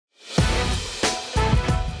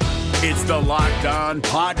It's the Locked On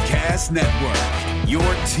Podcast Network, your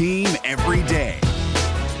team every day.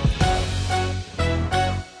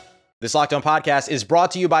 This Locked On Podcast is brought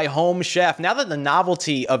to you by Home Chef. Now that the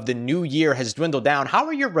novelty of the new year has dwindled down, how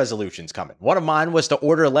are your resolutions coming? One of mine was to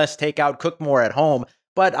order less takeout, cook more at home,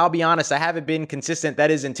 but I'll be honest, I haven't been consistent. That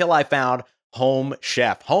is until I found Home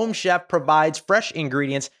Chef. Home Chef provides fresh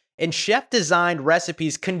ingredients and chef-designed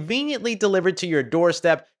recipes conveniently delivered to your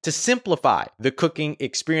doorstep to simplify the cooking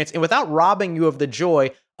experience and without robbing you of the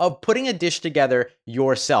joy of putting a dish together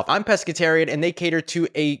yourself. I'm pescatarian and they cater to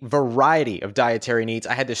a variety of dietary needs.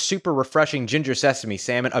 I had this super refreshing ginger sesame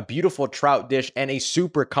salmon, a beautiful trout dish, and a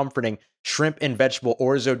super comforting shrimp and vegetable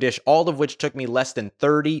orzo dish, all of which took me less than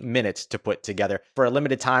 30 minutes to put together. For a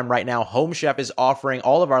limited time right now, Home Chef is offering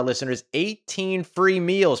all of our listeners 18 free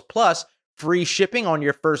meals plus free shipping on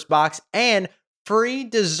your first box and free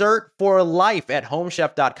dessert for life at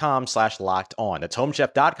homechef.com/lockedon. That's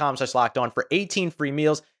homechef.com/lockedon for 18 free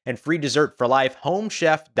meals and free dessert for life.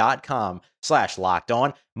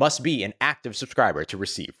 Homechef.com/lockedon. Must be an active subscriber to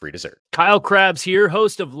receive free dessert. Kyle Krabs here,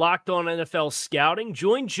 host of Locked On NFL Scouting.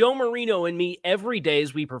 Join Joe Marino and me every day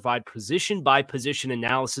as we provide position-by-position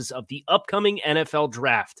analysis of the upcoming NFL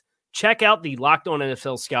Draft. Check out the Locked On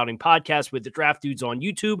NFL Scouting podcast with the Draft Dudes on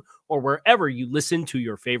YouTube or wherever you listen to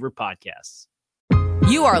your favorite podcasts.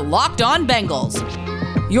 You are Locked On Bengals,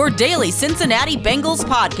 your daily Cincinnati Bengals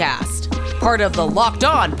podcast. Part of the Locked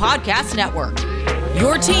On Podcast Network,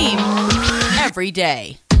 your team every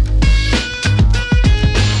day.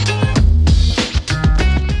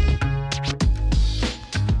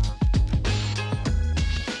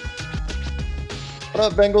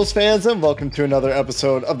 What up, Bengals fans, and welcome to another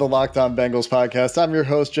episode of the Locked On Bengals podcast. I'm your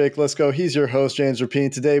host, Jake Lisco. He's your host, James Rapine.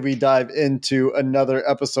 Today, we dive into another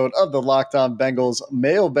episode of the Locked On Bengals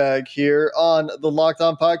mailbag here on the Locked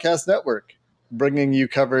On Podcast Network, bringing you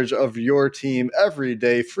coverage of your team every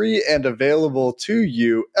day, free and available to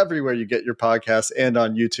you everywhere you get your podcasts and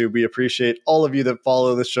on YouTube. We appreciate all of you that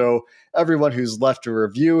follow the show. Everyone who's left a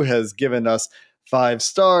review has given us 5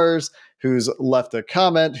 stars, who's left a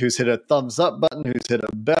comment, who's hit a thumbs up button, who's hit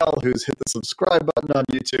a bell, who's hit the subscribe button on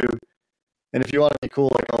YouTube. And if you want to be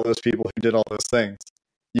cool like all those people who did all those things,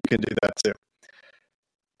 you can do that too.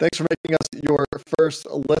 Thanks for making us your first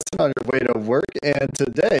listen on your way to work. And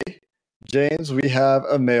today, James, we have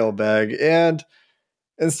a mailbag. And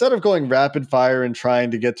instead of going rapid fire and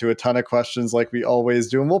trying to get to a ton of questions like we always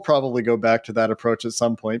do, and we'll probably go back to that approach at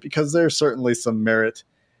some point because there's certainly some merit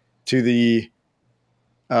to the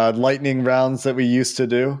lightning rounds that we used to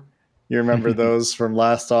do. You remember those from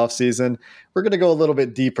last offseason. We're going to go a little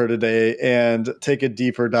bit deeper today and take a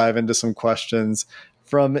deeper dive into some questions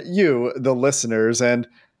from you, the listeners. And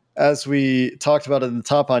as we talked about at the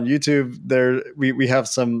top on YouTube, we have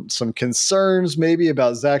some concerns maybe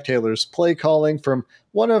about Zac Taylor's play calling from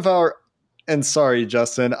one of our, and sorry,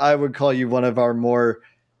 Justin, I would call you one of our more,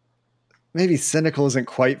 maybe cynical isn't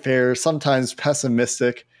quite fair, sometimes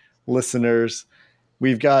pessimistic listeners.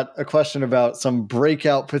 We've got a question about some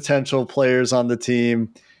breakout potential players on the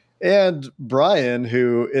team, and Brian,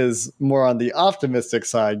 who is more on the optimistic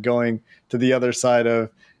side, going to the other side of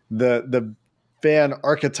the fan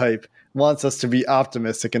archetype, wants us to be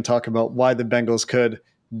optimistic and talk about why the Bengals could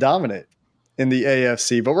dominate in the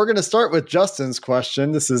AFC. But we're going to start with Justin's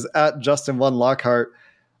question. This is at Justin1Lockhart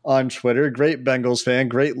on Twitter. Great Bengals fan,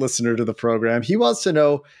 great listener to the program. He wants to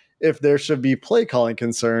know if there should be play calling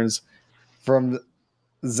concerns from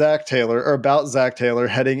Zac Taylor or about Zac Taylor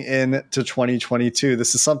heading into 2022.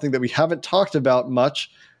 This is something that we haven't talked about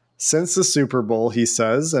much since the Super Bowl, he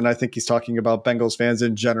says, and I think he's talking about Bengals fans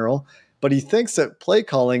in general, but he thinks that play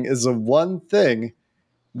calling is the one thing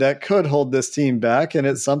that could hold this team back, and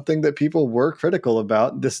it's something that people were critical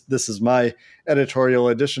about. This is my editorial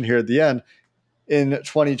addition here at the end. In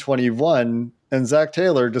 2021, and Zac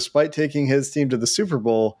Taylor, despite taking his team to the Super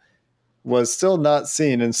Bowl, was still not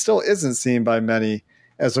seen and still isn't seen by many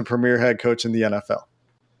as a premier head coach in the NFL.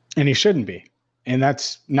 And he shouldn't be. And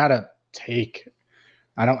that's not a take.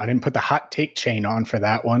 I didn't put the hot take chain on for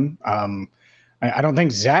that one. I don't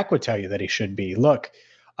think Zac would tell you that he should be. Look,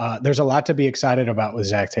 there's a lot to be excited about with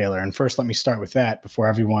Zac Taylor. And first, let me start with that before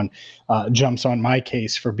everyone jumps on my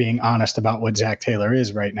case for being honest about what Zac Taylor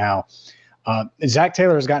is right now. Zac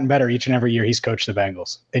Taylor has gotten better each and every year he's coached the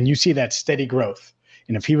Bengals. And you see that steady growth.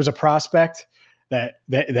 And if he was a prospect that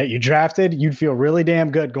you drafted, you'd feel really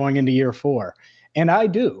damn good going into year 4. And I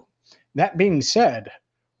do. That being said,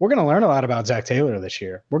 we're going to learn a lot about Zac Taylor this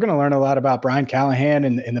year. We're going to learn a lot about Brian Callahan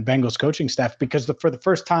and the Bengals coaching staff because for the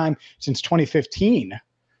first time since 2015,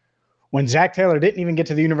 when Zac Taylor didn't even get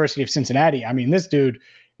to the University of Cincinnati, I mean, this dude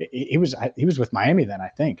he was with Miami then, I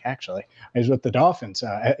think, actually. He was with the Dolphins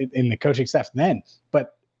in the coaching staff then.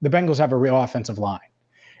 But the Bengals have a real offensive line.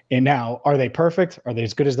 And now, are they perfect? Are they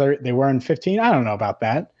as good as they were in 15? I don't know about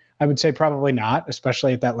that. I would say probably not,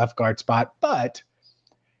 especially at that left guard spot. But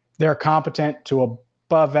they're competent to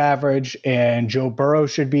above average, and Joe Burrow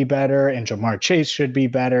should be better, and Jamar Chase should be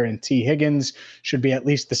better, and T. Higgins should be at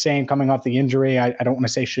least the same coming off the injury. I don't want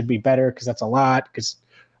to say should be better because that's a lot, because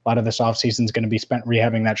a lot of this offseason is going to be spent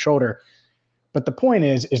rehabbing that shoulder. But the point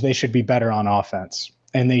is they should be better on offense,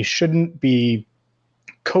 and they shouldn't be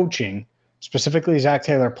coaching, specifically Zac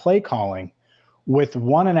Taylor play calling, with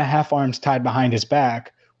 1.5 arms tied behind his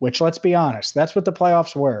back, which, let's be honest, that's what the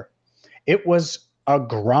playoffs were. It was a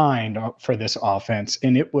grind for this offense,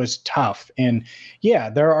 and it was tough. And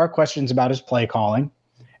yeah, there are questions about his play calling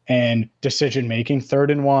and decision making.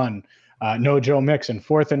 3rd and 1, no Joe Mixon.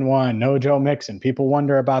 4th and 1, no Joe Mixon. People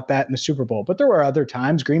wonder about that in the Super Bowl. But there were other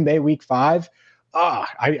times, Green Bay week 5.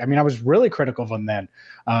 I mean, I was really critical of him then.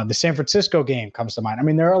 The San Francisco game comes to mind. I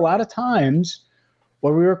mean, there are a lot of times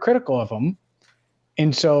where we were critical of him.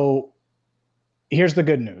 And so here's the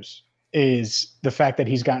good news, is the fact that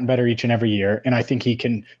he's gotten better each and every year. And I think he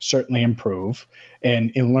can certainly improve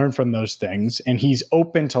and learn from those things. And he's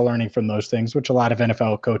open to learning from those things, which a lot of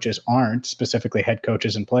NFL coaches aren't, specifically head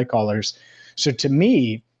coaches and play callers. So to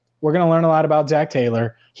me, we're going to learn a lot about Zac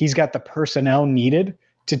Taylor. He's got the personnel needed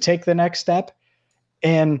to take the next step.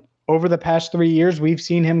 And over the past 3 years, we've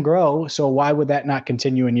seen him grow. So why would that not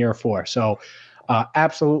continue in year 4? So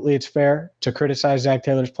absolutely, it's fair to criticize Zac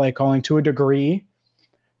Taylor's play calling to a degree.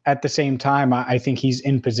 At the same time, I think he's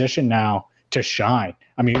in position now to shine.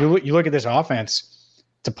 I mean, you look at this offense,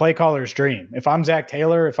 it's a play caller's dream. If I'm Zac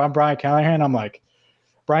Taylor, if I'm Brian Callahan, I'm like,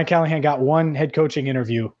 Brian Callahan got one head coaching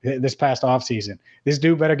interview this past offseason. This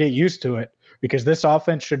dude better get used to it, because this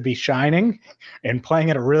offense should be shining and playing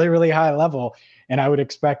at a really, really high level. And I would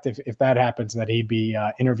expect if that happens, that he'd be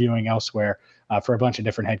interviewing elsewhere for a bunch of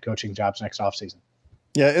different head coaching jobs next offseason.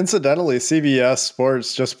 Yeah, incidentally, CBS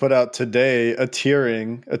Sports just put out today a tier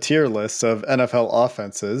list of NFL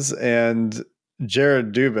offenses, and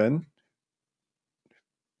Jared Dubin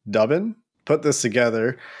put this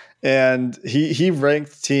together, and he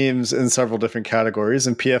ranked teams in several different categories,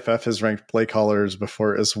 and PFF has ranked play callers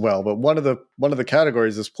before as well. But one of the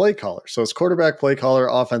categories is play caller. So it's quarterback, play caller,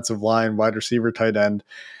 offensive line, wide receiver, tight end,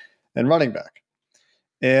 and running back.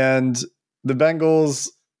 And the Bengals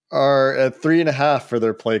are at 3.5 for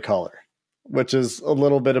their play caller, which is a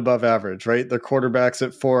little bit above average, right? Their quarterback's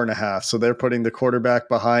at 4.5. So they're putting the quarterback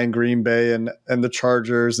behind Green Bay and the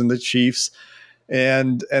Chargers and the Chiefs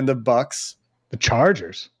and the Bucks. The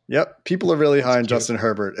Chargers? Yep. People are really high on Justin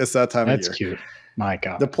Herbert. It's that time of year. That's cute. My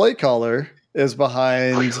God. The play caller is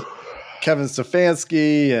behind Kevin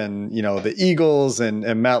Stefanski and, the Eagles and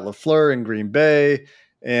Matt LaFleur in Green Bay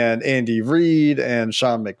and Andy Reid and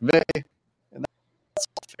Sean McVay. And that's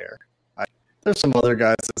all fair. There's some other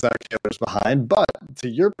guys that Zac Taylor's behind. But to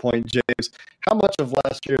your point, James, how much of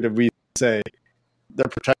last year did we say they're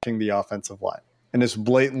protecting the offensive line? And it's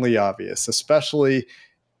blatantly obvious, especially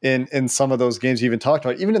in some of those games you even talked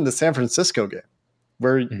about, even in the San Francisco game,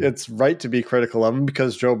 where it's right to be critical of him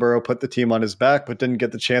because Joe Burrow put the team on his back but didn't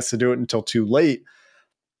get the chance to do it until too late.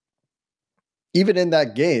 Even in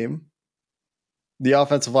that game, the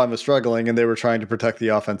offensive line was struggling and they were trying to protect the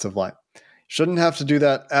offensive line. Shouldn't have to do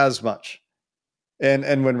that as much.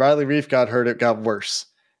 And when Riley Reif got hurt, it got worse.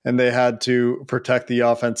 And they had to protect the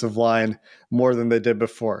offensive line more than they did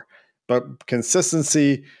before. But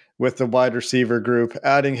consistency with the wide receiver group,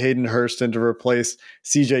 adding Hayden Hurst in to replace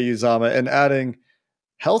CJ Uzama, and adding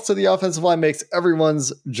health to the offensive line makes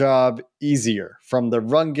everyone's job easier, from the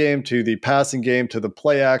run game to the passing game to the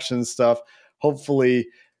play action stuff. Hopefully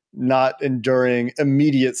not enduring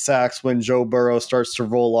immediate sacks when Joe Burrow starts to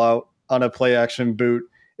roll out on a play action boot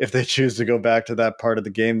if they choose to go back to that part of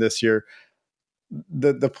the game this year.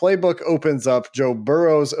 The playbook opens up. Joe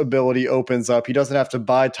Burrow's ability opens up. He doesn't have to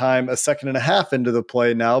buy time 1.5 seconds into the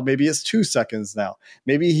play now. Maybe it's 2 seconds now.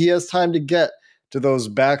 Maybe he has time to get to those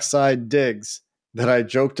backside digs that I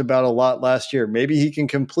joked about a lot last year. Maybe he can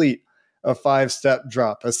complete a 5-step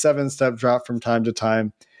drop, a 7-step drop from time to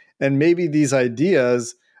time. And maybe these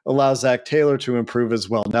ideas allow Zac Taylor to improve as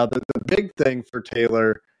well. Now, the big thing for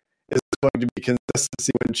Taylor is going to be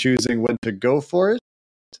consistency when choosing when to go for it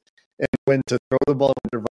and when to throw the ball and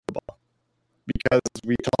when to run the ball. Because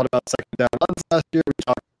we talked about second down runs last year. We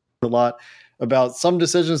talked a lot about some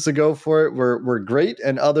decisions to go for it were great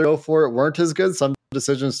and other go for it weren't as good. Some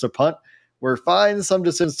decisions to punt were fine. Some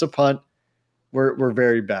decisions to punt were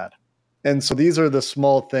very bad. And so these are the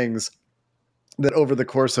small things that over the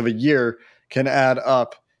course of a year can add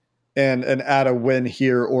up and add a win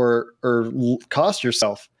here or cost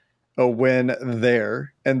yourself a win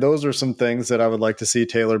there. And those are some things that I would like to see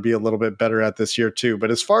Taylor be a little bit better at this year too.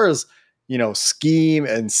 But as far as, scheme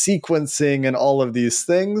and sequencing and all of these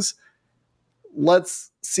things, let's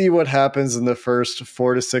see what happens in the first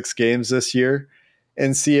 4 to 6 games this year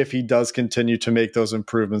and see if he does continue to make those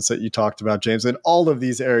improvements that you talked about, James, in all of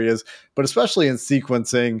these areas, but especially in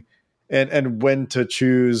sequencing and when to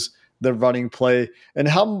choose the running play. And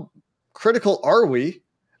how critical are we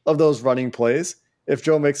of those running plays if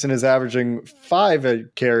Joe Mixon is averaging 5 a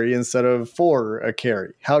carry instead of 4 a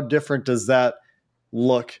carry? How different does that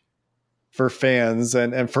look for fans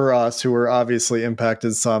and for us who are obviously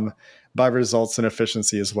impacted some by results and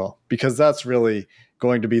efficiency as well? Because that's really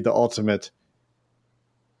going to be the ultimate,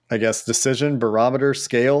 I guess, decision, barometer,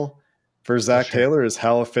 scale for Zac Taylor is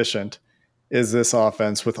how efficient is this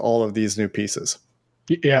offense with all of these new pieces.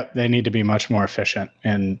 Yeah, they need to be much more efficient,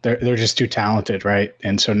 and they're just too talented, right?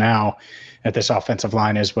 And so now that this offensive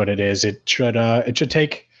line is what it is, it should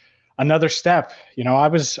take another step. I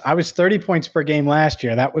was 30 points per game last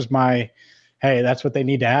year. That was hey, that's what they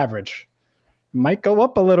need to average. Might go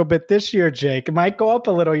up a little bit this year, Jake. It might go up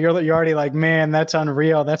a little. You're already like, man, that's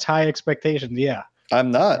unreal. That's high expectations. Yeah,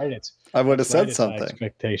 I'm not. Right. I would have said something.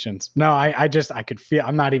 Expectations. No, I could feel.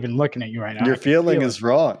 I'm not even looking at you right now. Your feeling is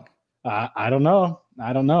wrong. I don't know.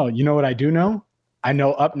 You know what I do know? I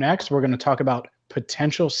know up next we're going to talk about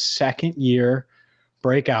potential second-year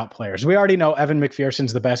breakout players. We already know Evan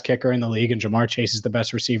McPherson's the best kicker in the league and Jamar Chase is the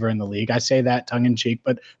best receiver in the league. I say that tongue-in-cheek,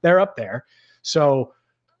 but they're up there. So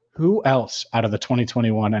who else out of the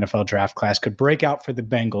 2021 NFL draft class could break out for the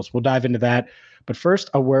Bengals? We'll dive into that. But first,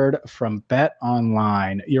 a word from Bet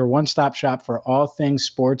Online, your one-stop shop for all things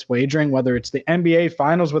sports wagering, whether it's the NBA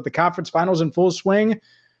Finals with the conference finals in full swing,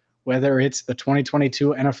 whether it's the 2022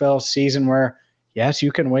 NFL season where, yes,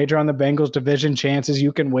 you can wager on the Bengals division chances,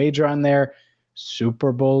 you can wager on their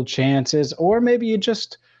Super Bowl chances, or maybe you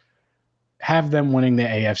just have them winning the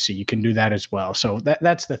AFC. You can do that as well. So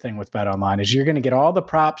that's the thing with Bet Online is you're going to get all the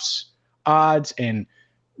props, odds, and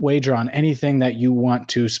wager on anything that you want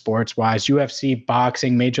to sports-wise, UFC,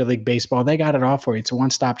 boxing, Major League Baseball. They got it all for you. It's a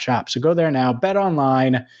one-stop shop. So go there now, Bet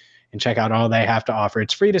Online, and check out all they have to offer.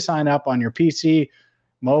 It's free to sign up on your PC,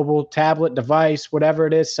 mobile, tablet, device, whatever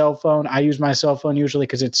it is, cell phone. I use my cell phone usually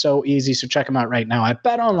because it's so easy. So check them out right now at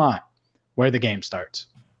Bet Online, where the game starts.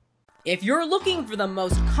 If you're looking for the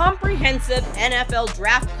most comprehensive NFL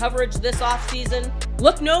draft coverage this offseason,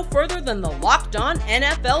 look no further than the Locked On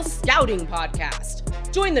NFL Scouting Podcast.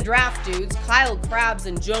 Join the draft dudes, Kyle Krabs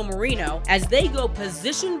and Joe Marino, as they go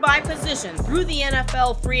position by position through the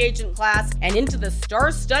NFL free agent class and into the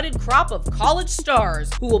star-studded crop of college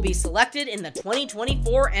stars who will be selected in the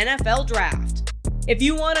 2024 NFL Draft. If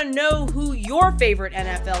you want to know who your favorite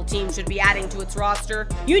NFL team should be adding to its roster,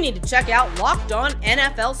 you need to check out Locked On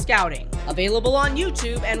NFL Scouting, available on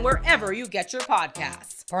YouTube and wherever you get your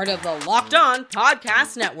podcasts. Part of the Locked On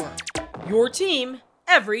Podcast Network, your team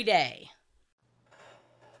every day.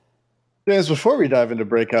 James, before we dive into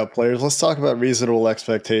breakout players, let's talk about reasonable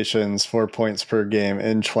expectations for points per game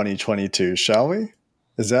in 2022, shall we?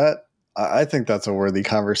 I think that's a worthy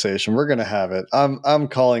conversation. We're going to have it. I'm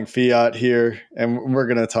calling fiat here, and we're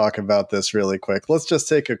going to talk about this really quick. Let's just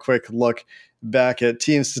take a quick look back at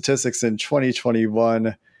team statistics in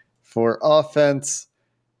 2021 for offense.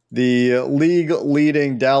 The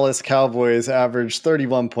league-leading Dallas Cowboys averaged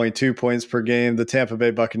 31.2 points per game. The Tampa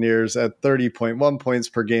Bay Buccaneers at 30.1 points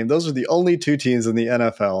per game. Those are the only two teams in the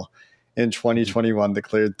NFL in 2021 that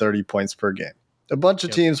cleared 30 points per game. A bunch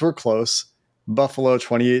of teams were close. Buffalo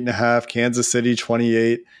 28.5, Kansas City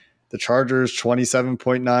 28, the Chargers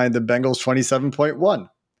 27.9, the Bengals 27.1.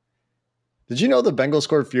 Did you know the Bengals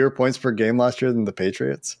scored fewer points per game last year than the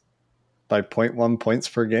Patriots? By 0.1 points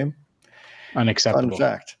per game? Unacceptable. Fun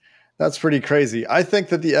fact. That's pretty crazy. I think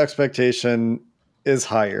that the expectation is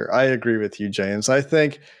higher. I agree with you, James. I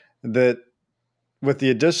think that with the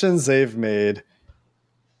additions they've made,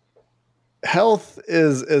 health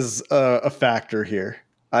is a factor here,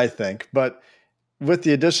 I think. But with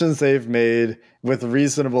the additions they've made, with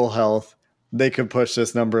reasonable health, they could push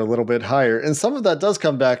this number a little bit higher. And some of that does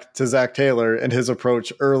come back to Zac Taylor and his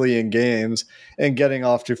approach early in games and getting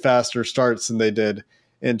off to faster starts than they did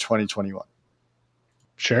in 2021.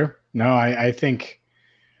 Sure. No, I think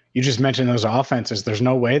you just mentioned those offenses. There's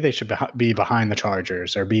no way they should be behind the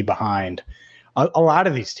Chargers or be behind a lot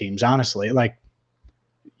of these teams, honestly. Like,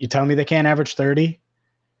 you telling me they can't average 30?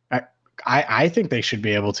 I think they should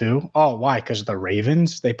be able to. Oh, why? Because the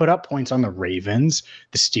Ravens, they put up points on the Ravens.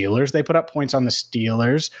 The Steelers, they put up points on the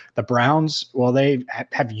Steelers. The Browns, well, they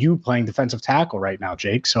have you playing defensive tackle right now,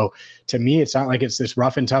 Jake. So to me, it's not like it's this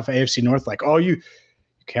rough and tough AFC North, like, oh, you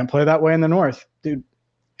can't play that way in the North. Dude,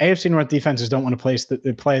 AFC North defenses don't want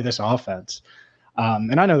to play this offense.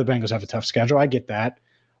 And I know the Bengals have a tough schedule. I get that.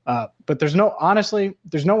 But there's no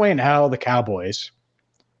way in hell the Cowboys,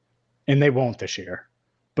 and they won't this year,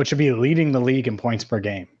 but should be leading the league in points per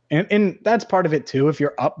game. And that's part of it too. If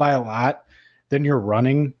you're up by a lot, then you're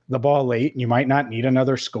running the ball late and you might not need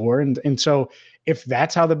another score. And so if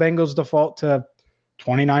that's how the Bengals default to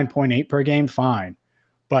 29.8 per game, fine.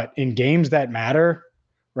 But in games that matter,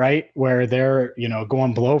 right, where they're,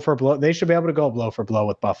 going blow for blow, they should be able to go blow for blow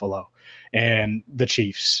with Buffalo and the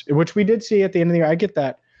Chiefs, which we did see at the end of the year. I get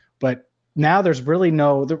that. But now there's really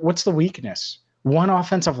what's the weakness? One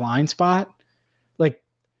offensive line spot? Like,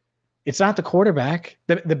 it's not the quarterback.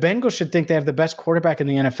 The Bengals should think they have the best quarterback in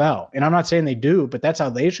the NFL. And I'm not saying they do, but that's how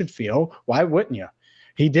they should feel. Why wouldn't you?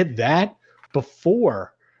 He did that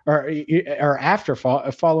before or after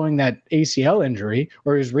following that ACL injury,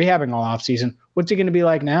 or he was rehabbing all offseason. What's he going to be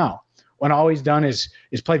like now when all he's done is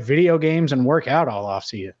play video games and work out all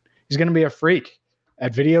offseason? He's going to be a freak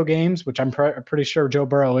at video games, which I'm pretty sure Joe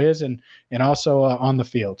Burrow is, and also on the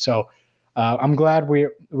field. So I'm glad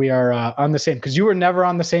we are on the same, because you were never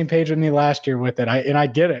on the same page with me last year with it. I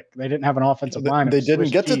get it. They didn't have an offensive line. They didn't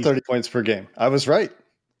get to 30 points per game. I was right.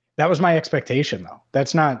 That was my expectation, though.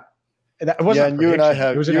 That's not. That wasn't. Yeah, and you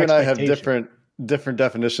and I have different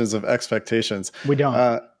definitions of expectations. We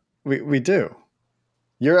don't. We do.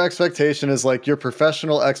 Your expectation is like, your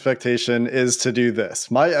professional expectation is to do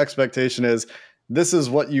this. My expectation is, this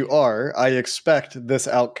is what you are. I expect this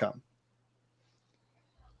outcome.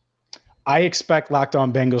 I expect Locked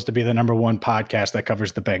On Bengals to be the number one podcast that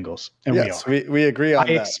covers the Bengals. And yes, we are. We agree on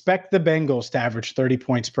that. I expect the Bengals to average 30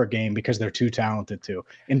 points per game because they're too talented to.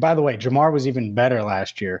 And by the way, Jamar was even better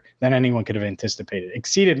last year than anyone could have anticipated.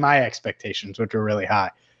 Exceeded my expectations, which were really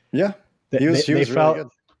high. Yeah, he was really good.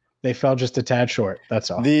 They fell just a tad short.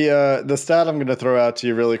 That's all. The stat I'm going to throw out to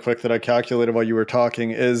you really quick that I calculated while you were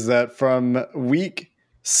talking is that from week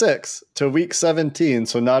 6 to week 17,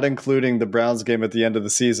 so not including the Browns game at the end of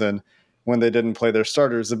the season when they didn't play their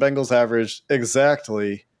starters, the Bengals averaged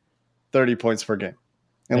exactly 30 points per game.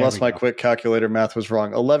 Unless my quick calculator math was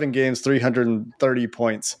wrong. 11 games, 330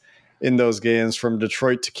 points in those games from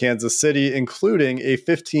Detroit to Kansas City, including a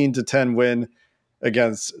 15-10 win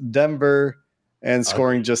against Denver and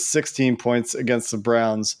scoring just 16 points against the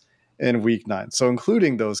Browns in week 9. So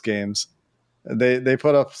including those games, they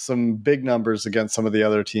put up some big numbers against some of the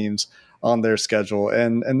other teams on their schedule.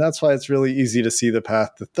 And that's why it's really easy to see the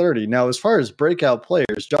path to 30. Now, as far as breakout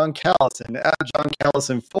players, John Callison, at John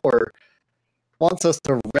Callison 4, wants us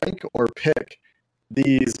to rank or pick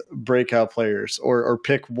these breakout players or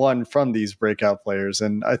pick one from these breakout players.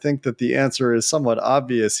 And I think that the answer is somewhat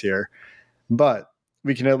obvious here, but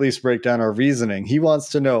we can at least break down our reasoning. He wants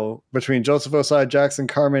to know, between Joseph Ossai, Jackson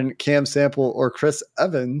Carman, Cam Sample, or Chris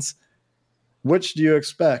Evans, which do you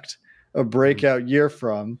expect a breakout year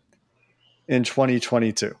from in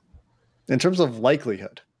 2022 in terms of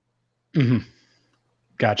likelihood? Mm-hmm.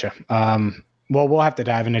 Gotcha. Well, we'll have to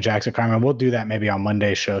dive into Jackson Carman. We'll do that maybe on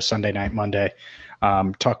Monday's show, Sunday Night Monday,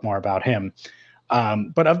 talk more about him.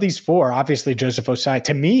 But of these 4, obviously Joseph Ossai,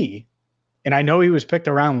 to me, and I know he was picked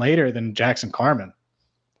around later than Jackson Carman,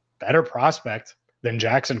 better prospect than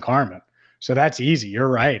Jackson Carman. So that's easy. You're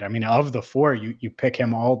right. I mean, of the 4, you pick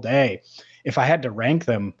him all day. If I had to rank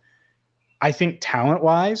them, I think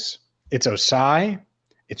talent-wise, it's Ossai,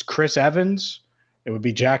 it's Chris Evans, it would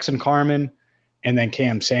be Jackson Carman, and then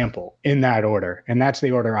Cam Sample, in that order. And that's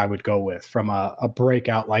the order I would go with from a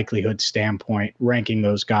breakout likelihood standpoint, ranking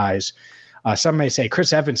those guys. Some may say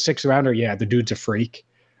Chris Evans, 6th rounder. Yeah, the dude's a freak.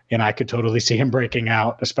 And I could totally see him breaking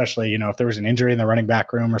out, especially, if there was an injury in the running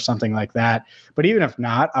back room or something like that. But even if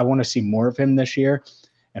not, I want to see more of him this year.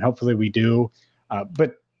 And hopefully we do.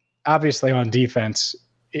 But obviously on defense,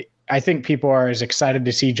 I think people are as excited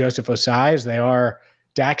to see Joseph Ossai as they are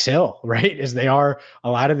Dax Hill, right? As they are a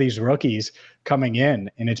lot of these rookies coming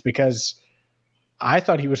in. And it's because I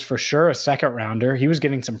thought he was for sure a 2nd rounder. He was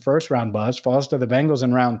getting some 1st round buzz, falls to the Bengals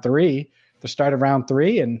in round 3, the start of round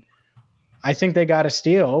 3. And I think they got a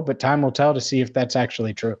steal, but time will tell to see if that's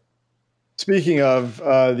actually true. Speaking of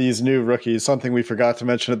these new rookies, something we forgot to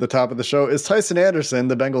mention at the top of the show is Tyson Anderson,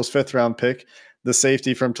 the Bengals 5th round pick. The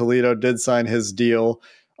safety from Toledo did sign his deal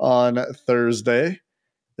on Thursday.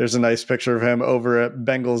 There's a nice picture of him over at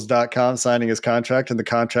Bengals.com signing his contract in the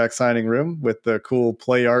contract signing room with the cool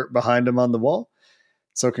play art behind him on the wall.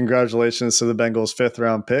 So congratulations to the Bengals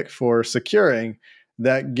 5th-round pick for securing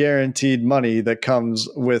that guaranteed money that comes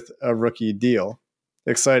with a rookie deal.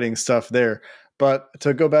 Exciting stuff there. But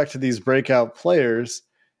to go back to these breakout players,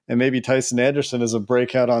 and maybe Tyson Anderson is a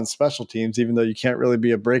breakout on special teams, even though you can't really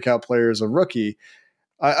be a breakout player as a rookie.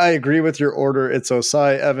 I agree with your order. It's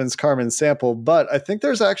Osai, Evans, Carman, Sample, but I think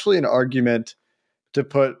there's actually an argument to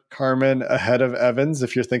put Carman ahead of Evans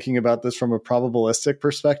if you're thinking about this from a probabilistic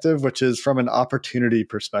perspective, which is from an opportunity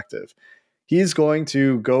perspective. He's going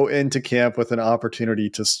to go into camp with an opportunity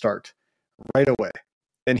to start right away.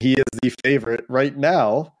 And he is the favorite right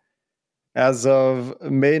now. As of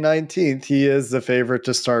May 19th, he is the favorite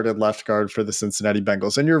to start at left guard for the Cincinnati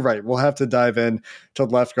Bengals. And you're right, we'll have to dive in to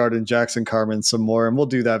left guard and Jackson Carman some more, and we'll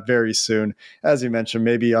do that very soon, as you mentioned,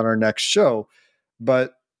 maybe on our next show.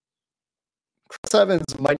 But Chris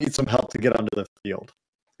Evans might need some help to get onto the field.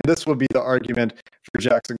 And this would be the argument for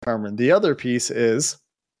Jackson Carman. The other piece is,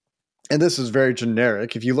 and this is very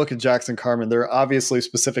generic, if you look at Jackson Carman, there are obviously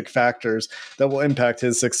specific factors that will impact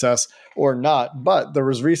his success or not. But there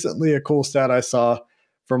was recently a cool stat I saw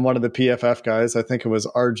from one of the PFF guys, I think it was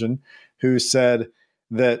Arjun, who said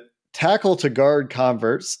that tackle to guard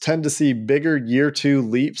converts tend to see bigger year 2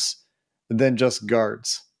 leaps than just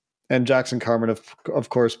guards. And Jackson Carman, of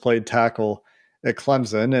course, played tackle at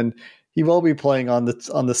Clemson, and he will be playing on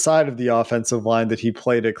the side of the offensive line that he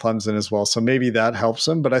played at Clemson as well. So maybe that helps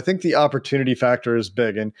him. But I think the opportunity factor is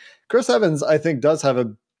big. And Chris Evans, I think, does have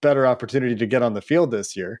a better opportunity to get on the field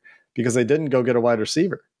this year because they didn't go get a wide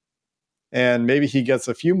receiver. And maybe he gets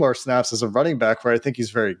a few more snaps as a running back where I think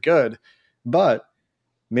he's very good. But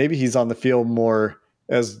maybe he's on the field more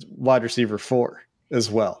as wide receiver 4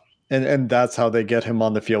 as well. And that's how they get him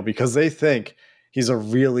on the field because they think he's a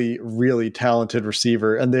really, really talented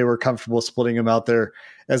receiver, and they were comfortable splitting him out there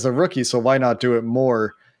as a rookie. So why not do it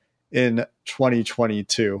more in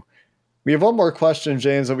 2022? We have one more question,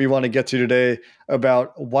 James, that we want to get to today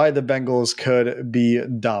about why the Bengals could be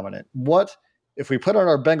dominant. What, if we put on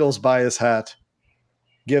our Bengals bias hat,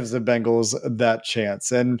 gives the Bengals that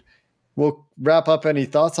chance? And we'll wrap up any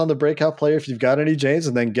thoughts on the breakout player if you've got any, James,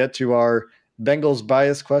 and then get to our Bengals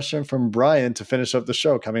bias question from Brian to finish up the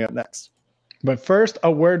show coming up next. But first,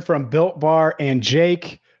 a word from Built Bar and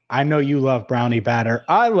Jake. I know you love brownie batter.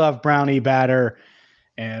 I love brownie batter.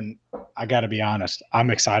 And I got to be honest,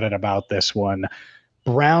 I'm excited about this one.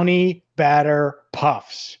 Brownie batter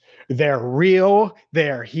puffs. They're real.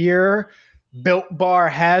 They're here. Built Bar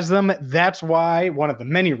has them. That's why, one of the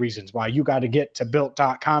many reasons why you got to get to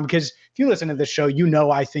Built.com. Because if you listen to this show, you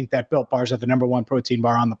know I think that Built Bars are the #1 protein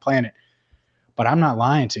bar on the planet. But I'm not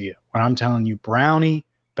lying to you when I'm telling you brownie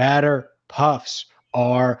batter puffs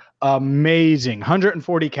are amazing.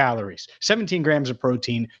 140 calories, 17 grams of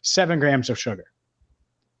protein, 7 grams of sugar.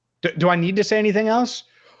 Do I need to say anything else?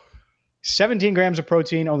 17 grams of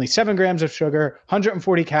protein, only 7 grams of sugar,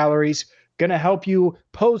 140 calories, going to help you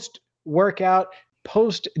post-workout,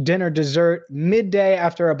 post-dinner dessert, midday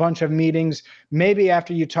after a bunch of meetings, maybe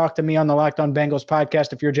after you talk to me on the Locked On Bengals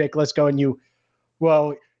podcast, if you're Jake Lisco and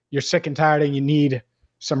you're sick and tired and you need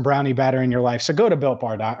some brownie batter in your life. So go to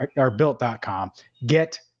Built.com.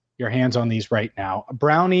 Get your hands on these right now.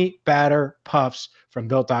 Brownie batter puffs from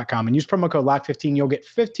Built.com. And use promo code LOCK15. You'll get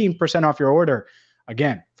 15% off your order.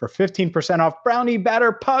 Again, for 15% off brownie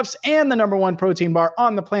batter puffs and the #1 protein bar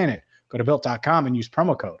on the planet. Go to Built.com and use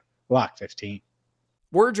promo code LOCK15.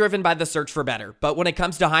 We're driven by the search for better, but when it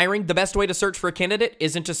comes to hiring, the best way to search for a candidate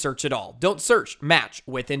isn't to search at all. Don't search, match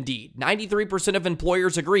with Indeed. 93% of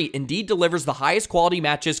employers agree Indeed delivers the highest quality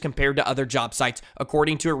matches compared to other job sites,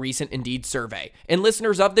 according to a recent Indeed survey. And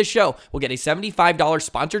listeners of this show will get a $75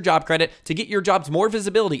 sponsored job credit to get your jobs more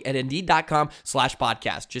visibility at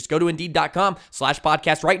Indeed.com/podcast. Just go to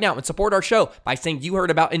Indeed.com/podcast right now and support our show by saying you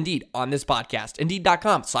heard about Indeed on this podcast.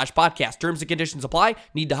 Indeed.com/podcast. Terms and conditions apply.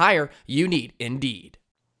 Need to hire? You need Indeed.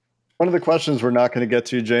 One of the questions we're not going to get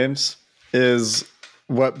to, James, is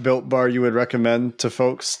what Built Bar you would recommend to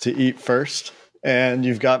folks to eat first. And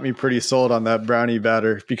you've got me pretty sold on that brownie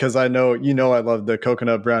batter because I know I love the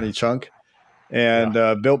coconut brownie chunk, and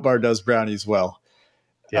Built Bar does brownies well.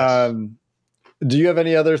 Yes. Do you have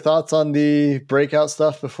any other thoughts on the breakout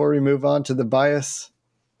stuff before we move on to the bias,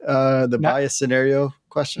 bias scenario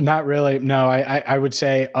question? Not really. No, I would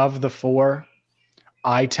say of the 4,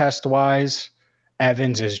 eye test wise,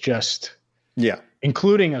 Evans is just,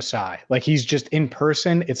 including Osai. Like he's just in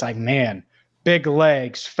person. It's like, man, big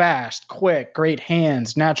legs, fast, quick, great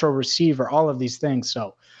hands, natural receiver, all of these things.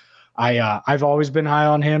 So I've always been high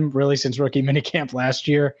on him really since rookie minicamp last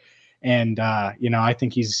year. And, I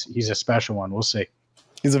think he's a special one. We'll see.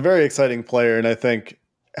 He's a very exciting player. And I think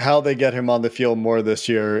how they get him on the field more this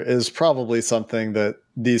year is probably something that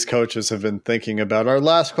these coaches have been thinking about. Our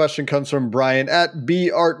last question comes from Brian at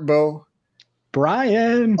BArtbo.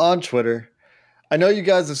 Brian on Twitter. I know you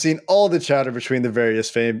guys have seen all the chatter between the various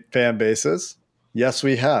fan bases. Yes,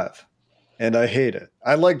 we have. And I hate it.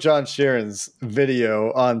 I like John Sheeran's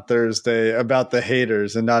video on Thursday about the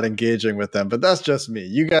haters and not engaging with them, but that's just me.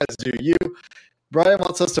 You guys do you. Brian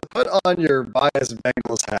wants us to put on your biased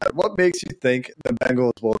Bengals hat. What makes you think the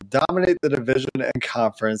Bengals will dominate the division and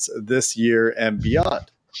conference this year and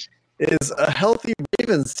beyond? Is a healthy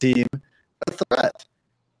Ravens team a threat?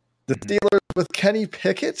 The Steelers with Kenny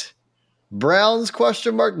Pickett? Browns,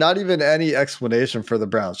 question mark? Not even any explanation for the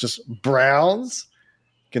Browns. Just Browns?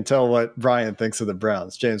 You can tell what Brian thinks of the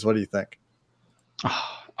Browns. James, what do you think?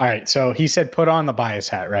 Oh, all right. So he said put on the bias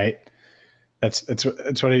hat, right? That's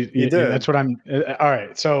what he did. That's what I'm all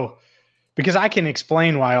right. So because I can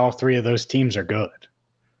explain why all three of those teams are good,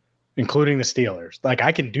 including the Steelers. Like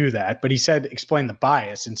I can do that, but he said explain the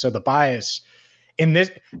bias. And so the bias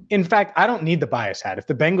in fact, I don't need the bias hat. If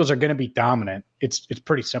the Bengals are going to be dominant, it's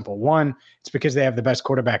pretty simple. One, it's because they have the best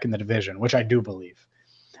quarterback in the division, which I do believe.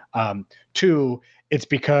 Two, it's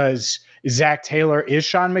because Zac Taylor is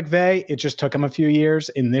Sean McVay. It just took him a few years.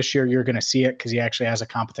 And this year you're going to see it because he actually has a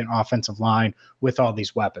competent offensive line with all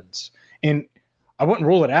these weapons. And I wouldn't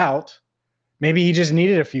rule it out. Maybe he just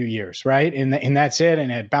needed a few years, right? And that's it.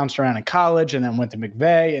 And it bounced around in college and then went to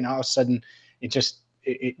McVay. And all of a sudden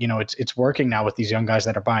it's working now with these young guys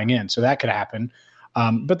that are buying in. So that could happen.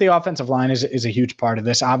 But the offensive line is a huge part of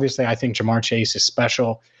this. Obviously, I think Jamar Chase is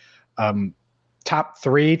special. Top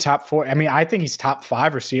 3, top 4. I mean, I think he's top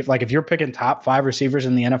 5 receiver. Like if you're picking top 5 receivers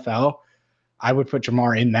in the NFL, I would put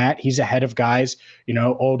Jamar in that. He's ahead of guys,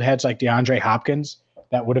 old heads like DeAndre Hopkins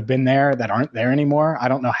that would have been there that aren't there anymore. I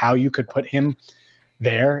don't know how you could put him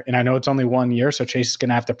there. And I know it's only 1 year, so Chase is going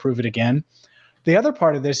to have to prove it again. The other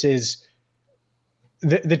part of this is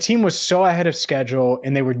the team was so ahead of schedule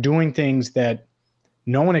and they were doing things that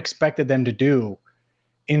no one expected them to do.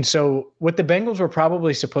 And so what the Bengals were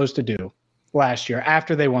probably supposed to do last year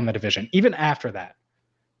after they won the division, even after that,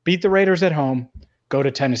 beat the Raiders at home, go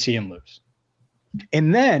to Tennessee and lose.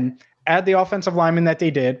 And then add the offensive lineman that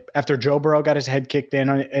they did after Joe Burrow got his head kicked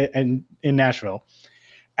in Nashville,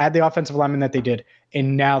 add the offensive lineman that they did,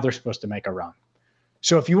 and now they're supposed to make a run.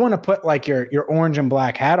 So if you want to put like your orange and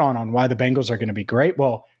black hat on why the Bengals are going to be great,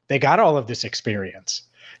 well, they got all of this experience.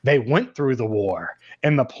 They went through the war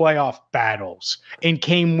and the playoff battles and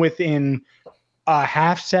came within a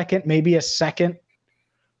half second, maybe a second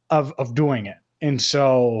of doing it. And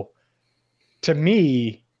so to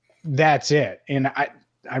me, that's it. And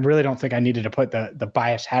I really don't think I needed to put the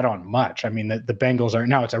bias hat on much. I mean, the Bengals are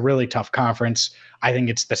now, it's a really tough conference. I think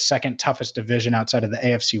it's the second toughest division outside of the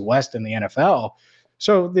AFC West in the NFL.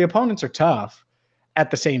 So the opponents are tough. At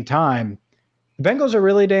the same time, the Bengals are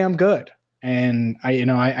really damn good. And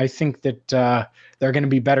I think that they're going to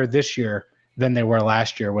be better this year than they were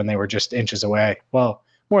last year when they were just inches away. Well,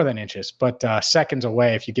 more than inches, but seconds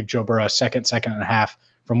away if you give Joe Burrow a second and a half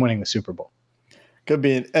from winning the Super Bowl. Could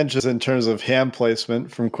be inches in terms of hand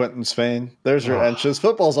placement from Quentin Spain. There's your inches.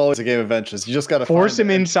 Football's always a game of inches. You just got to force him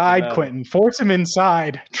inside, Quentin. Force him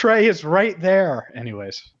inside. Trey is right there.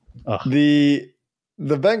 Anyways.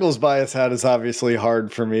 The Bengals bias hat is obviously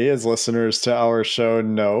hard for me, as listeners to our show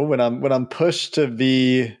know. When I'm pushed to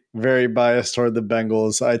be very biased toward the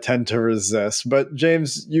Bengals, I tend to resist. But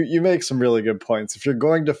James, you make some really good points. If you're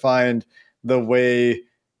going to find the way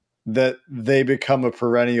that they become a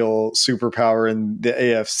perennial superpower in the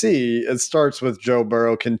AFC, it starts with Joe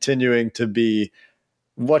Burrow continuing to be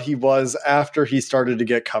what he was after he started to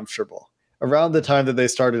get comfortable. Around the time that they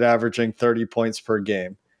started averaging 30 points per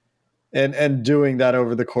game. And doing that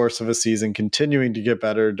over the course of a season, continuing to get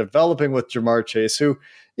better, developing with Jamar Chase, who,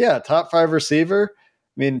 top 5 receiver.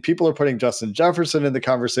 I mean, people are putting Justin Jefferson in the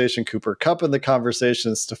conversation, Cooper Kupp in the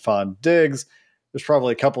conversation, Stephon Diggs. There's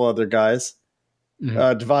probably a couple other guys.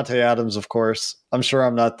 Devontae Adams, of course. I'm sure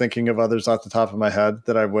I'm not thinking of others off the top of my head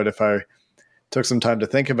that I would if I took some time to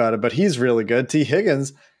think about it, but he's really good. T.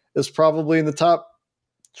 Higgins is probably in the top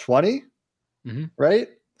 20, right?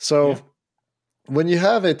 So when you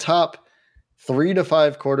have a top 3 to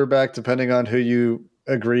 5 quarterback, depending on who you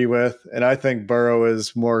agree with, and I think Burrow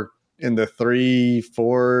is more in the 3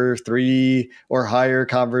 or higher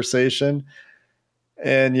conversation,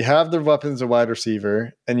 and you have the weapons of wide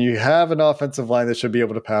receiver, and you have an offensive line that should be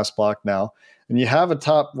able to pass block now, and you have a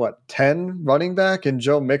top 10 running back in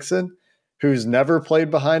Joe Mixon, who's never played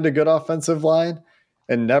behind a good offensive line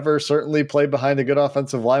and never certainly played behind a good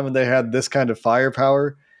offensive line when they had this kind of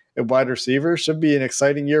firepower at wide receiver. Should be an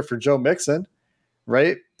exciting year for Joe Mixon.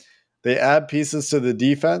 right? They add pieces to the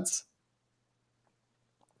defense.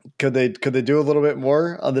 Could they do a little bit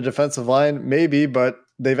more on the defensive line? Maybe, but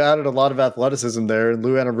they've added a lot of athleticism there, and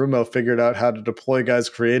Lou Anarumo figured out how to deploy guys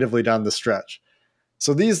creatively down the stretch.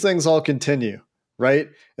 So these things all continue, right?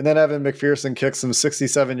 And then Evan McPherson kicks some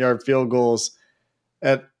 67-yard field goals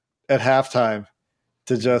at halftime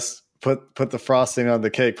to just put the frosting on the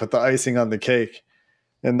cake, put the icing on the cake.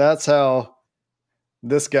 And that's how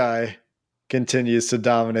this guy continues to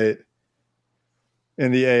dominate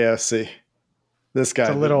in the AFC. This guy.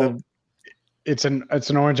 It's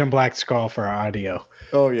an orange and black skull for our audio.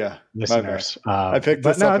 Oh yeah, listeners. I picked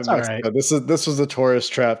this up in Mexico. Right. This was the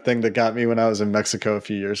tourist trap thing that got me when I was in Mexico a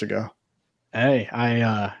few years ago. Hey,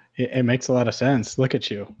 it makes a lot of sense. Look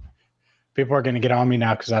at you. People are going to get on me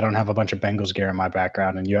now because I don't have a bunch of Bengals gear in my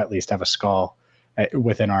background, and you at least have a skull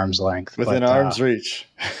within arm's length. Within arm's reach.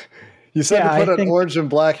 You said to put an orange and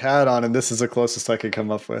black hat on, and this is the closest I could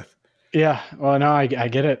come up with. Yeah, well, no, I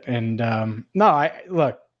get it. And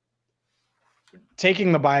look,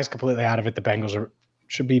 taking the bias completely out of it, the Bengals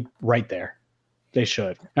should be right there. They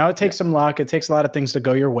should. Now, it takes some luck. It takes a lot of things to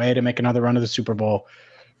go your way to make another run of the Super Bowl.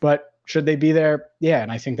 But should they be there? Yeah,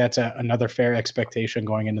 and I think that's another fair expectation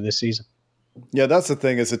going into this season. Yeah, that's the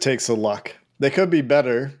thing, is it takes the luck. They could be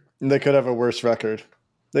better, and they could have a worse record.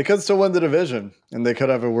 They could still win the division, and they could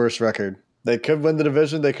have a worse record. They could win the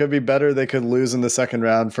division. They could be better. They could lose in the second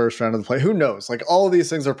round, first round of the play. Who knows? Like, all of these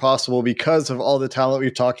things are possible because of all the talent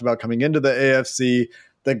we've talked about coming into the AFC,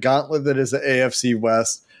 the gauntlet that is the AFC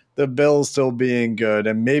West, the Bills still being good,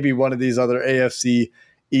 and maybe one of these other AFC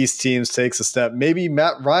East teams takes a step. Maybe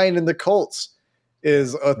Matt Ryan and the Colts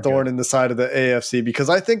is a thorn in the side of the AFC, because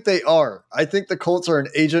I think they are. I think the Colts are an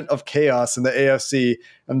agent of chaos in the AFC,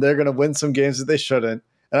 and they're going to win some games that they shouldn't.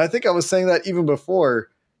 And I think I was saying that even before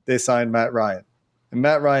they signed Matt Ryan. And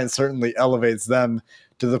Matt Ryan certainly elevates them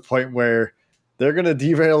to the point where they're going to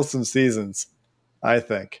derail some seasons, I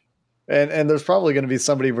think. And there's probably going to be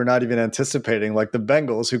somebody we're not even anticipating, like the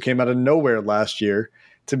Bengals, who came out of nowhere last year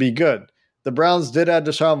to be good. The Browns did add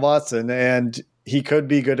Deshaun Watson, and he could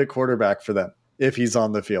be good at quarterback for them if he's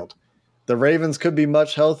on the field. The Ravens could be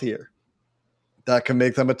much healthier. That can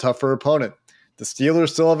make them a tougher opponent. The Steelers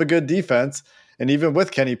still have a good defense, and even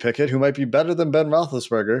with Kenny Pickett, who might be better than Ben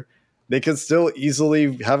Roethlisberger, they could still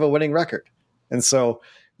easily have a winning record. And so,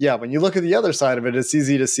 yeah, when you look at the other side of it, it's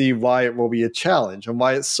easy to see why it will be a challenge and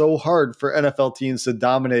why it's so hard for NFL teams to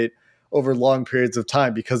dominate over long periods of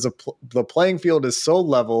time, because the playing field is so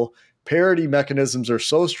level, parity mechanisms are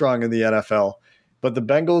so strong in the NFL, but the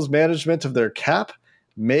Bengals' management of their cap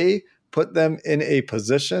may put them in a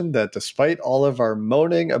position that, despite all of our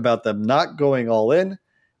moaning about them not going all in,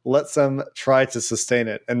 lets them try to sustain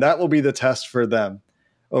it. And that will be the test for them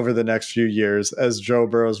over the next few years, as Joe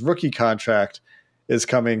Burrow's rookie contract is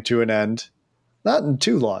coming to an end, not in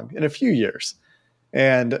too long, in a few years.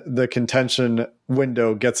 And the contention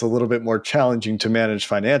window gets a little bit more challenging to manage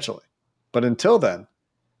financially. But until then,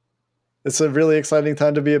 it's a really exciting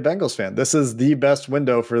time to be a Bengals fan. This is the best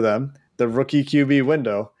window for them, the rookie QB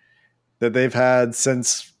window that they've had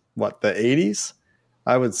since, the 80s?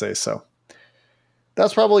 I would say so.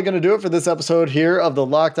 That's probably going to do it for this episode here of the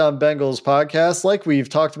Locked On Bengals podcast. Like we've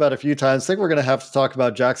talked about a few times, I think we're going to have to talk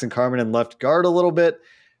about Jackson Carman and left guard a little bit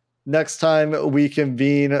next time we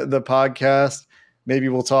convene the podcast. Maybe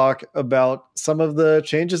we'll talk about some of the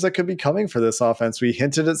changes that could be coming for this offense. We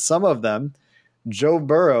hinted at some of them. Joe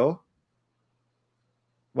Burrow,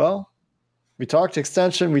 well, we talked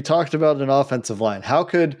extension. We talked about an offensive line. How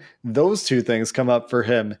could those two things come up for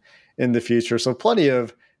him in the future? So plenty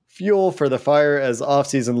of fuel for the fire as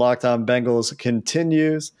offseason Locked On Bengals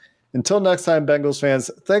continues. Until next time, Bengals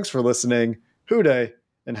fans, thanks for listening. Hooday,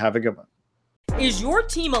 and have a good one. Is your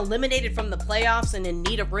team eliminated from the playoffs and in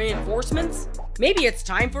need of reinforcements? Maybe it's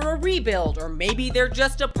time for a rebuild, or maybe they're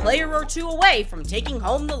just a player or two away from taking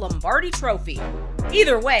home the Lombardi Trophy.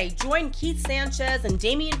 Either way, join Keith Sanchez and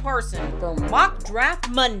Damian Parson for Mock Draft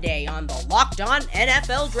Monday on the Locked On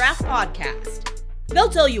NFL Draft Podcast. They'll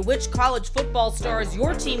tell you which college football stars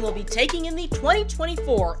your team will be taking in the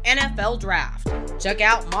 2024 NFL Draft. Check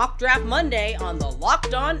out Mock Draft Monday on the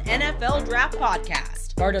Locked On NFL Draft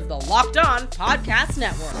Podcast, part of the Locked On Podcast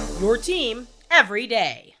Network, your team every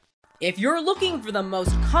day. If you're looking for the most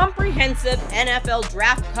comprehensive NFL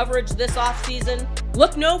draft coverage this offseason,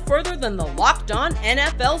 look no further than the Locked On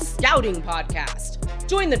NFL Scouting Podcast.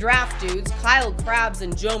 Join the draft dudes, Kyle Krabs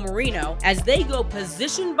and Joe Marino, as they go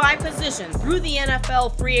position by position through the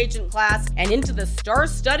NFL free agent class and into the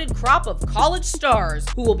star-studded crop of college stars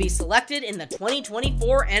who will be selected in the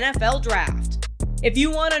 2024 NFL Draft. If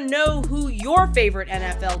you want to know who your favorite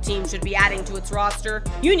NFL team should be adding to its roster,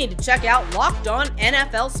 you need to check out Locked On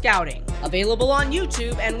NFL Scouting, available on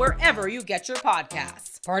YouTube and wherever you get your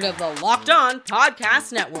podcasts. Part of the Locked On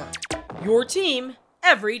Podcast Network, your team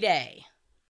every day.